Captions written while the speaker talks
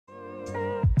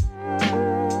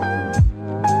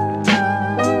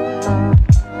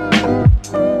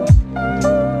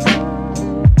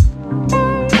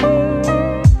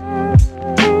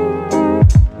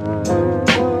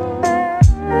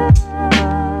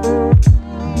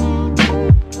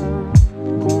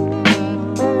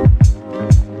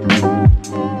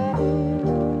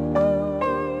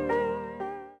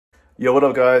Yo, what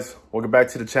up guys? Welcome back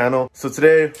to the channel. So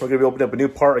today we're gonna be opening up a new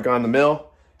part I got in the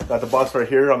mail. Got the box right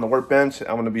here on the workbench.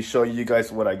 I'm gonna be showing you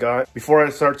guys what I got. Before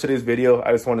I start today's video,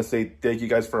 I just want to say thank you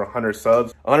guys for 100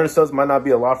 subs. 100 subs might not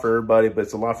be a lot for everybody, but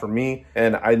it's a lot for me.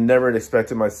 And I never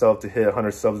expected myself to hit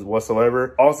 100 subs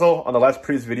whatsoever. Also, on the last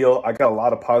previous video, I got a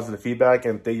lot of positive feedback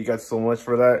and thank you guys so much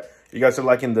for that. You guys are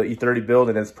liking the E30 build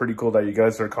and it's pretty cool that you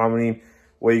guys are commenting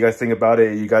what you guys think about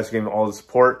it. You guys are giving all the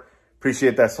support.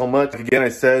 Appreciate that so much. Again, I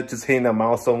said just hitting that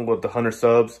milestone with the 100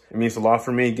 subs. It means a lot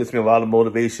for me. It gives me a lot of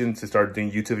motivation to start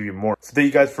doing YouTube even more. So thank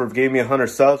you guys for giving me 100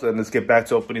 subs, and let's get back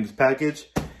to opening this package.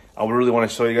 I really want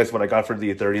to show you guys what I got for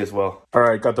the E30 as well. All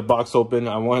right, got the box open.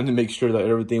 I wanted to make sure that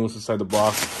everything was inside the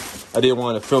box. I didn't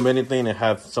want to film anything and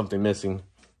have something missing.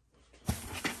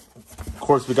 Of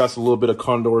course, we got a little bit of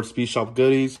Condor Speed Shop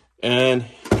goodies. And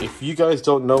if you guys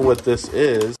don't know what this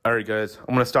is, all right guys,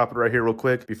 I'm gonna stop it right here real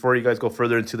quick. Before you guys go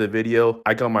further into the video,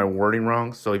 I got my wording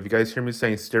wrong. So if you guys hear me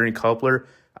saying steering coupler,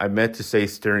 I meant to say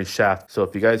steering shaft. So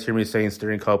if you guys hear me saying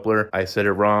steering coupler, I said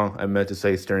it wrong. I meant to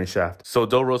say steering shaft. So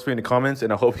don't roast me in the comments,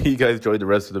 and I hope you guys enjoyed the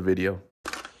rest of the video.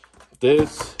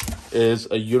 This is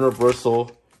a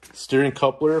universal steering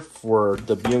coupler for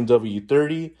the BMW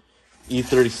E30,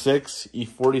 E36,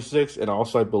 E46, and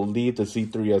also I believe the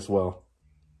Z3 as well.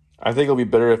 I think it'll be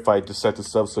better if I just set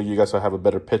this up so you guys will have a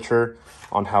better picture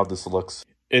on how this looks.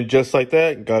 And just like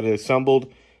that, got it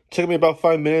assembled. Took me about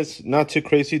 5 minutes, not too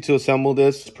crazy to assemble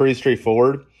this. It's pretty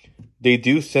straightforward. They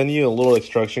do send you a little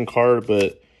instruction card,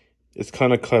 but it's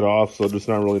kind of cut off, so there's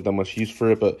not really that much use for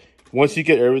it. But once you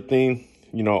get everything,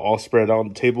 you know, all spread out on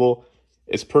the table,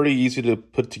 it's pretty easy to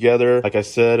put together. Like I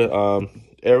said,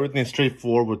 everything's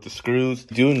straightforward with the screws.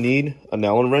 You do need an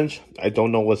Allen wrench. I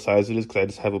don't know what size it is because I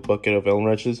just have a bucket of Allen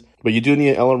wrenches. But you do need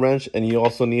an Allen wrench, and you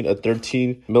also need a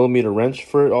 13mm wrench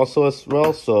for it also as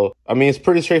well. So, I mean, it's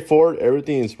pretty straightforward.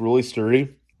 Everything is really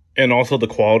sturdy. And also the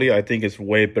quality, I think, is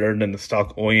way better than the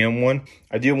stock OEM one.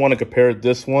 I do want to compare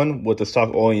this one with the stock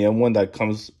OEM one that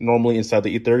comes normally inside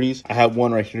the E30s. I have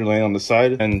one right here laying on the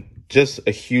side, and just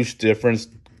a huge difference.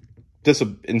 Just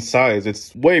in size,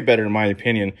 it's way better in my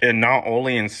opinion. And not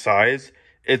only in size,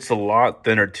 it's a lot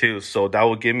thinner too. So that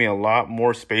will give me a lot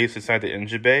more space inside the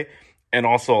engine bay and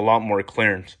also a lot more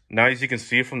clearance. Now, as you can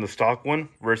see from the stock one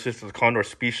versus the Condor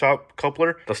Speed Shop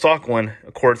coupler, the stock one,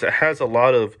 of course, it has a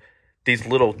lot of these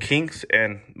little kinks,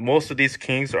 and most of these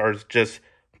kinks are just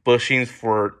bushings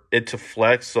for it to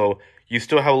flex. So you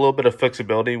still have a little bit of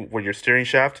flexibility with your steering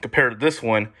shaft. Compared to this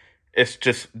one, it's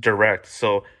just direct.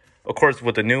 So of course,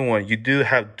 with the new one, you do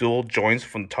have dual joints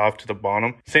from the top to the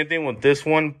bottom. Same thing with this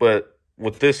one, but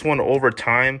with this one, over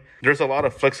time, there's a lot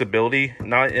of flexibility,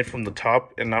 not in from the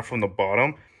top and not from the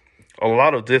bottom. A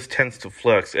lot of this tends to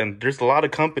flex, and there's a lot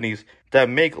of companies that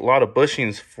make a lot of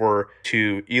bushings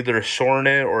to either shorten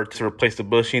it or to replace the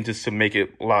bushing just to make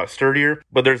it a lot sturdier.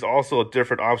 But there's also a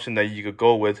different option that you could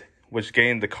go with, which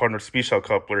gained the Condor Speed Shop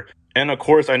coupler. And of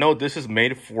course, I know this is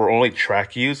made for only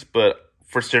track use, but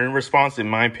for steering response, in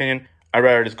my opinion, I'd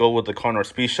rather just go with the Condor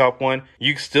Speed Shop one.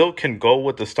 You still can go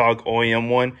with the stock OEM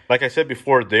one. Like I said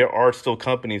before, there are still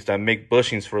companies that make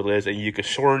bushings for this, and you could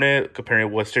shorten it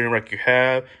comparing what steering rack you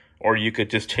have, or you could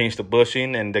just change the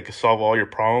bushing and they could solve all your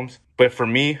problems. But for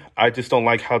me, I just don't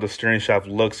like how the steering shaft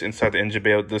looks inside the engine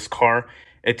bay of this car.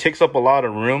 It takes up a lot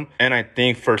of room, and I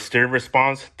think for steering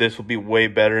response, this will be way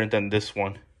better than this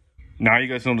one. Now you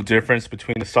guys know the difference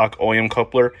between the stock OEM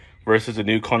coupler versus the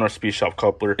new Condor Speed Shop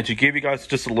coupler. And to give you guys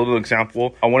just a little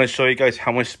example, I want to show you guys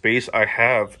how much space I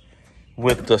have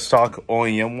with the stock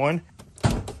OEM one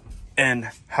and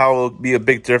how it'll be a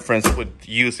big difference with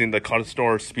using the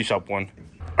Condor Speed Shop one.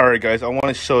 Alright guys, I want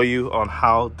to show you on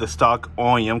how the stock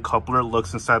OEM coupler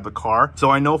looks inside the car. So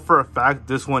I know for a fact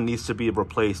this one needs to be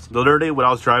replaced. The other day when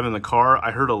I was driving the car, I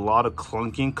heard a lot of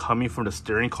clunking coming from the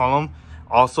steering column.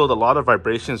 Also, a lot of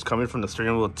vibrations coming from the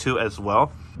steering wheel too as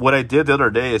well. What I did the other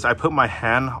day is I put my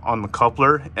hand on the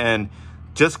coupler, and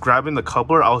just grabbing the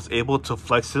coupler, I was able to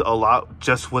flex it a lot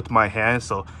just with my hand.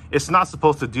 So it's not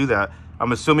supposed to do that.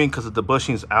 I'm assuming because of the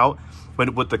bushings out.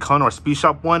 But with the Condor Speed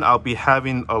Shop one, I'll be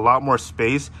having a lot more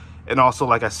space. And also,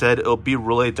 like I said, it'll be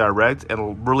really direct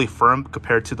and really firm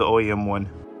compared to the OEM one.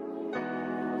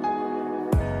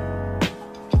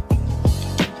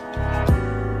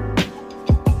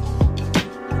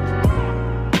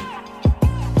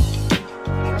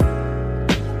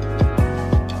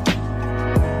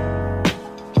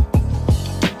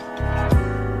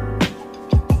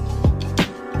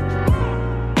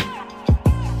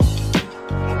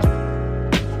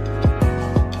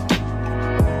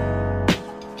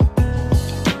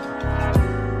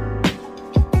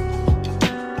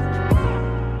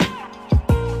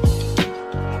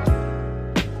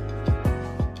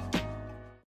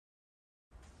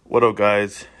 What up,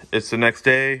 guys? It's the next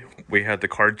day. We had the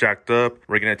car jacked up.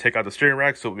 We're gonna take out the steering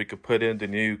rack so we could put in the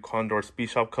new Condor Speed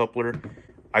Shop coupler.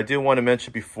 I did want to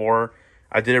mention before,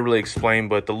 I didn't really explain,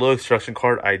 but the little instruction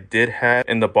card I did have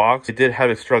in the box, it did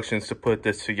have instructions to put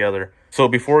this together. So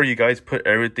before you guys put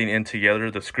everything in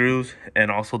together, the screws and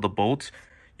also the bolts,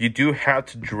 you do have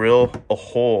to drill a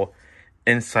hole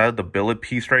inside the billet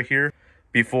piece right here.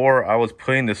 Before, I was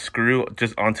putting the screw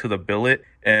just onto the billet,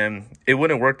 and it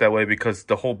wouldn't work that way because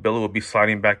the whole billet would be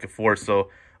sliding back and forth. So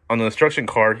on the instruction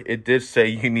card, it did say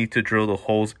you need to drill the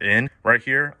holes in right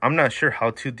here. I'm not sure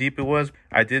how too deep it was.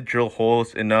 I did drill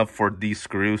holes enough for these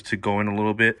screws to go in a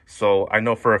little bit. So I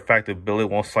know for a fact the billet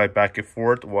won't slide back and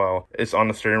forth while it's on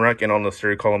the steering rack and on the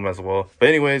steering column as well. But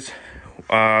anyways,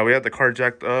 we had the car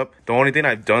jacked up. The only thing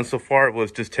I've done so far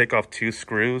was just take off 2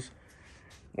 screws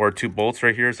or 2 bolts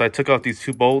right here. So I took off these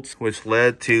 2 bolts, which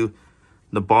led to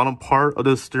the bottom part of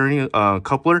the steering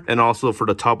coupler, and also for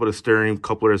the top of the steering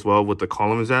coupler as well, with the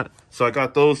column is at. So I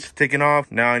got those taken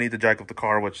off. Now I need to jack up the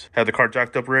car, which had the car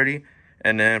jacked up already.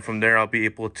 And then from there, I'll be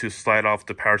able to slide off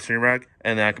the power steering rack,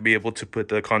 and then I could be able to put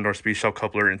the Condor Speed Shop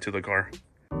coupler into the car.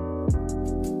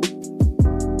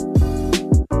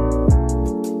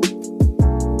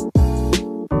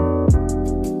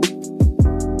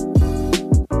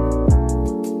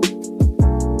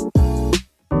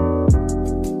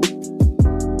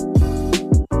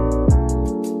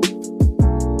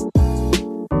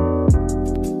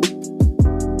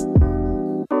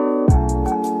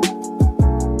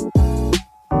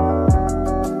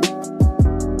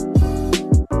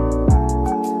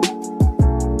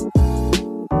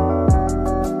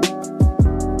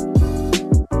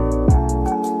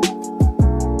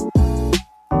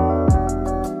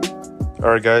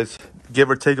 All right, guys, give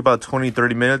or take about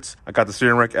 20-30 minutes. I got the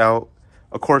steering rack out.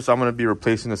 Of course, I'm going to be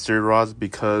replacing the steering rods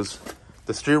because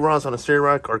the steering rods on the steering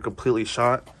rack are completely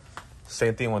shot.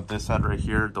 Same thing with this side right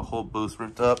here. The whole boot's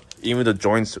ripped up. Even the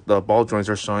joints, the ball joints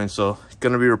are showing. So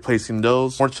going to be replacing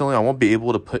those. Fortunately, I won't be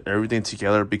able to put everything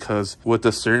together because with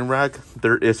the steering rack,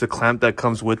 there is a clamp that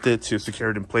comes with it to secure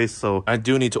it in place. So I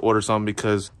do need to order some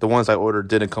because the ones I ordered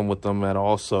didn't come with them at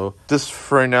all. So this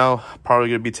for right now, probably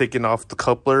going to be taking off the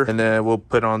coupler, and then we'll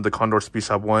put on the Condor Speed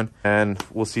Shop one, and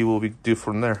we'll see what we do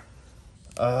from there.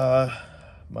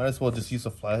 Might as well just use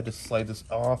a flathead to slide this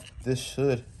off. This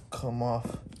should come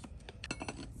off.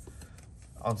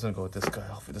 I'm just gonna go with this guy.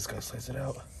 Hopefully this guy slides it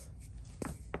out.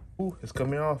 Ooh, it's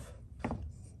coming off.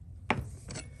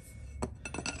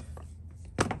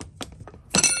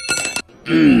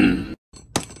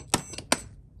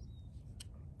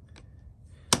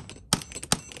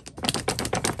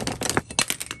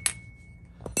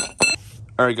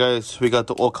 All right, guys, we got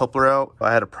the old coupler out.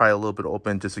 I had to pry a little bit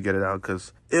open just to get it out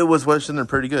because it was wedged in there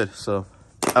pretty good. So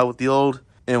out with the old,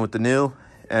 in with the new.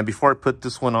 And before I put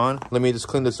this one on, let me just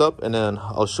clean this up, and then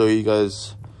I'll show you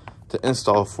guys the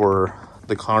install for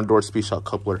the Condor Speed Shop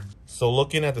coupler. So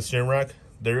looking at the steering rack,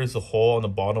 there is a hole on the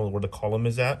bottom where the column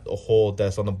is at, a hole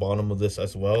that's on the bottom of this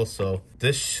as well. So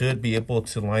this should be able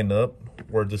to line up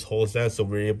where this hole is at, so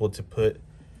we're able to put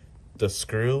the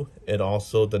screw and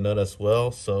also the nut as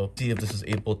well. So see if this is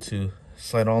able to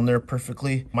slide on there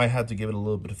perfectly. Might have to give it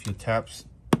a few taps.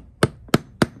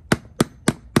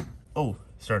 Oh,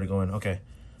 started going. Okay.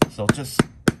 So just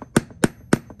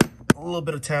a little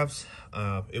bit of taps,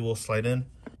 it will slide in.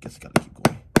 Guess I gotta keep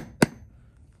going.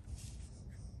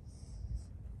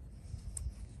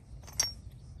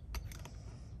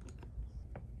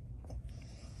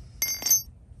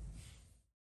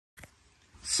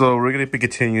 So we're gonna be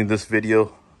continuing this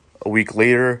video a week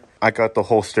later. I got the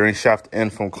whole steering shaft in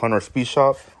from Condor Speed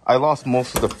Shop. I lost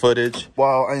most of the footage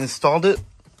while I installed it,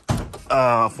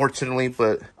 unfortunately,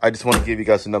 but I just want to give you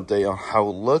guys an update on how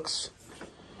it looks.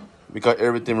 We got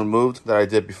everything removed that I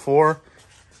did before,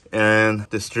 and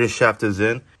the steering shaft is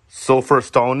in. So for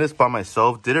installing this by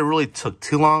myself, didn't really took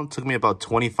too long. It took me about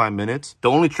 25 minutes. The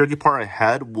only tricky part I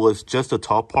had was just the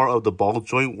top part of the ball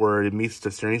joint where it meets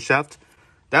the steering shaft.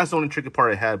 That's the only tricky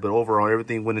part I had, but overall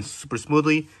everything went super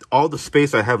smoothly. All the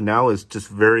space I have now is just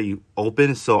very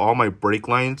open, so all my brake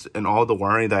lines and all the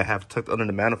wiring that I have tucked under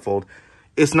the manifold,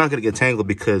 it's not going to get tangled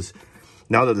because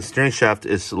now that the steering shaft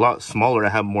is a lot smaller, I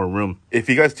have more room. If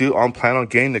you guys do plan on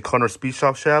getting the Condor Speed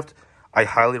Shop shaft, I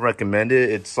highly recommend it.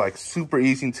 It's like super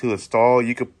easy to install.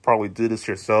 You could probably do this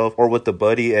yourself or with a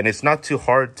buddy, and it's not too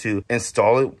hard to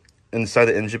install it inside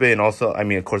the engine bay. And also, I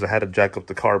mean, of course, I had to jack up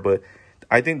the car, but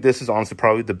I think this is honestly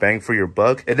probably the bang for your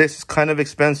buck. It is kind of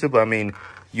expensive, but I mean,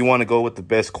 you want to go with the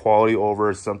best quality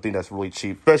over something that's really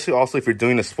cheap. Especially also if you're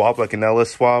doing a swap like an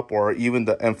LS swap or even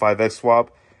the M5X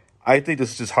swap. I think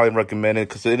this is just highly recommended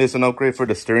because it is an upgrade for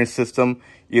the steering system.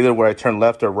 Either where I turn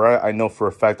left or right, I know for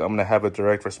a fact I'm going to have a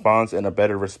direct response and a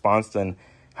better response than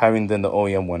having the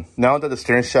OEM one. Now that the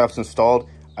steering shaft's installed,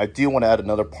 I do want to add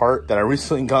another part that I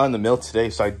recently got in the mail today.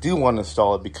 So I do want to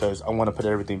install it because I want to put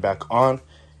everything back on.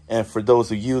 And for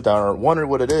those of you that are wondering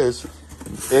what it is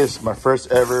my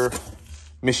first ever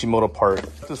Mishimoto part.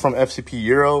 This is from FCP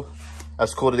Euro.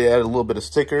 That's cool that they added a little bit of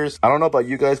stickers. I don't know about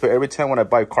you guys, but every time when I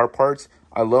buy car parts,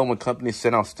 I love when companies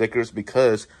send out stickers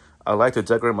because I like to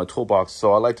decorate my toolbox.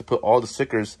 So I like to put all the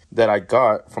stickers that I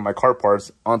got from my car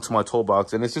parts onto my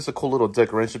toolbox. And it's just a cool little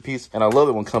decoration piece. And I love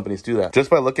it when companies do that.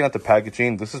 Just by looking at the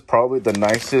packaging, this is probably the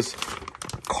nicest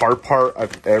car part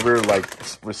I've ever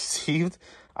received.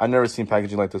 I've never seen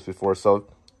packaging like this before. So,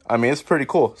 I mean, it's pretty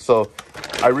cool. So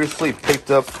I recently picked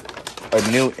up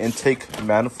a new intake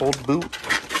manifold boot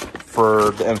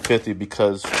for the M50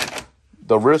 because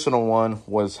the original one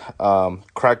was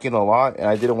cracking a lot, and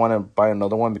I didn't want to buy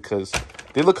another one because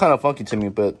they look kind of funky to me.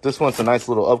 But this one's a nice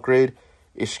little upgrade.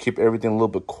 It should keep everything a little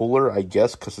bit cooler, I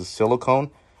guess, because it's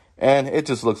silicone, and it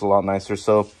just looks a lot nicer.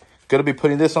 So gonna be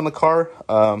putting this on the car.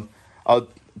 I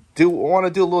want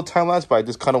to do a little time lapse, but I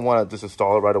just kind of want to just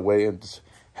install it right away and just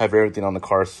have everything on the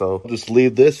car. So just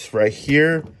leave this right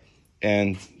here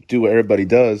and do what everybody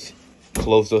does.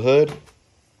 Close the hood.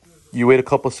 You wait a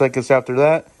couple seconds after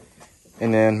that,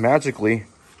 and then magically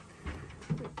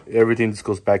everything just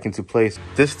goes back into place.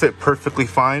 This fit perfectly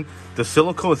fine. The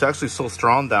silicone is actually so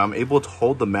strong that I'm able to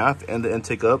hold the map and the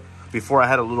intake up. Before I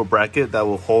had a little bracket that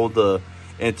will hold the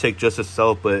intake just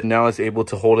itself, but now it's able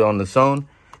to hold it on its own,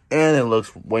 and it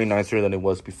looks way nicer than it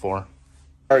was before.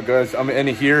 All right, guys, I'm gonna end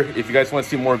it here. If you guys want to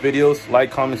see more videos,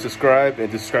 like, comment, subscribe,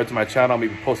 and subscribe to my channel. I'll be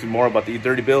posting more about the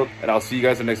E30 build, and I'll see you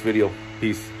guys in the next video.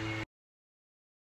 Peace.